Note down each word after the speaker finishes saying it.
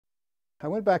I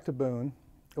went back to Boone.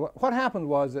 What happened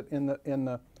was that in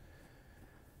the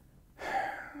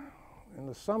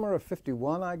summer of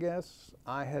 '51, I guess,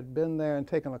 I had been there and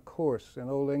taken a course in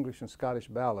Old English and Scottish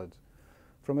ballads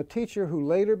from a teacher who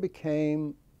later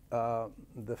became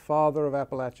the father of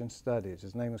Appalachian studies.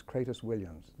 His name was Kratos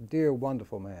Williams. Dear,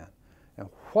 wonderful man. And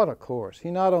what a course.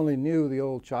 He not only knew the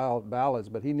old child ballads,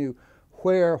 but he knew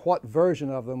what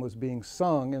version of them was being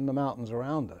sung in the mountains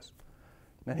around us.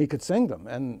 And he could sing them,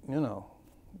 and, you know,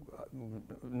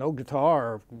 no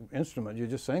guitar or instrument, you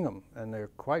just sing them, and they're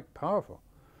quite powerful.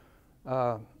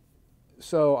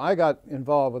 So I got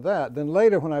involved with that. Then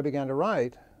later, when I began to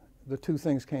write, the two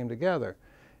things came together.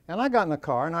 And I got in a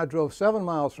car, and I drove 7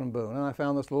 miles from Boone, and I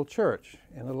found this little church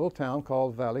in a little town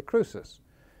called Valley Crucis.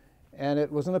 And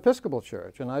it was an Episcopal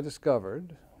church, and I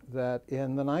discovered that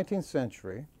in the 19th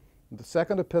century, the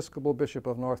second Episcopal Bishop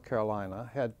of North Carolina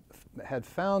had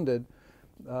founded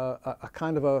a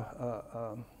kind of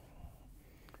a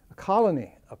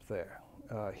colony up there.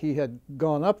 He had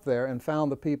gone up there and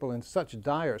found the people in such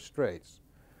dire straits,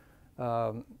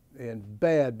 and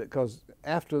bad, because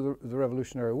after the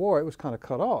Revolutionary War, it was kind of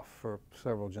cut off for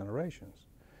several generations.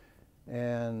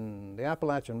 And the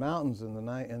Appalachian Mountains in the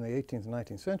 18th and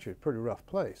 19th century, pretty rough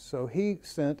place. So he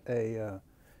sent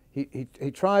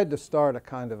he tried to start a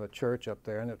kind of a church up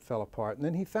there, and it fell apart. And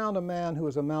then he found a man who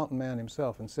was a mountain man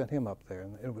himself and sent him up there,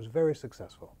 and it was very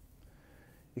successful,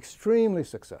 extremely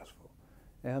successful.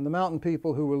 And the mountain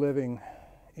people who were living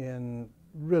in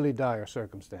really dire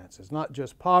circumstances, not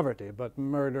just poverty, but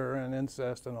murder and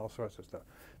incest and all sorts of stuff.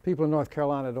 People in North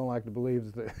Carolina don't like to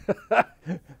believe that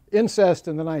incest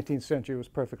in the 19th century was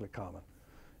perfectly common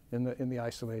in the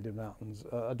isolated mountains.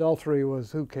 Adultery was,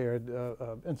 who cared?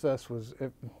 Incest was,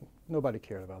 nobody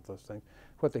cared about those things.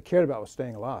 What they cared about was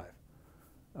staying alive.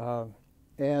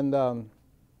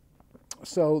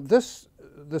 So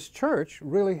this church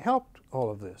really helped all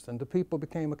of this, and the people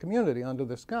became a community under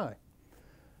this guy.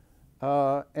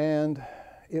 And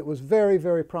it was very,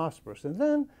 very prosperous. And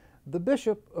then the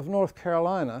Bishop of North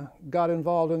Carolina got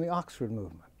involved in the Oxford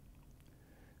movement,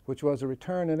 which was a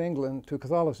return in England to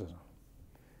Catholicism.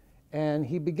 And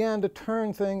he began to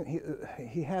turn things.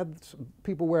 He had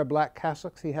people wear black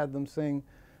cassocks. He had them sing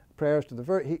prayers to the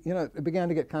Virgin. You know, it began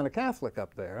to get kind of Catholic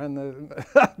up there, and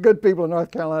the good people in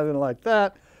North Carolina didn't like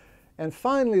that. And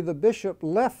finally, the bishop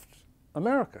left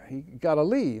America. He got a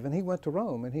leave, and he went to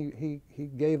Rome, and he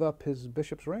gave up his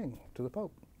bishop's ring to the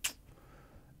Pope.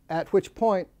 At which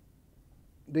point,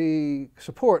 the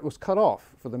support was cut off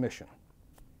for the mission,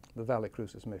 the Valley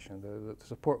Crucis mission. The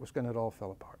support was going to, it all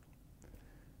fell apart.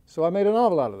 So I made a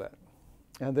novel out of that,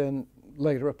 and then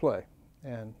later a play,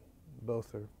 and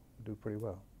both do pretty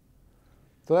well.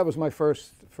 So that was my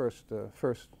first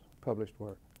published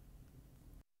work.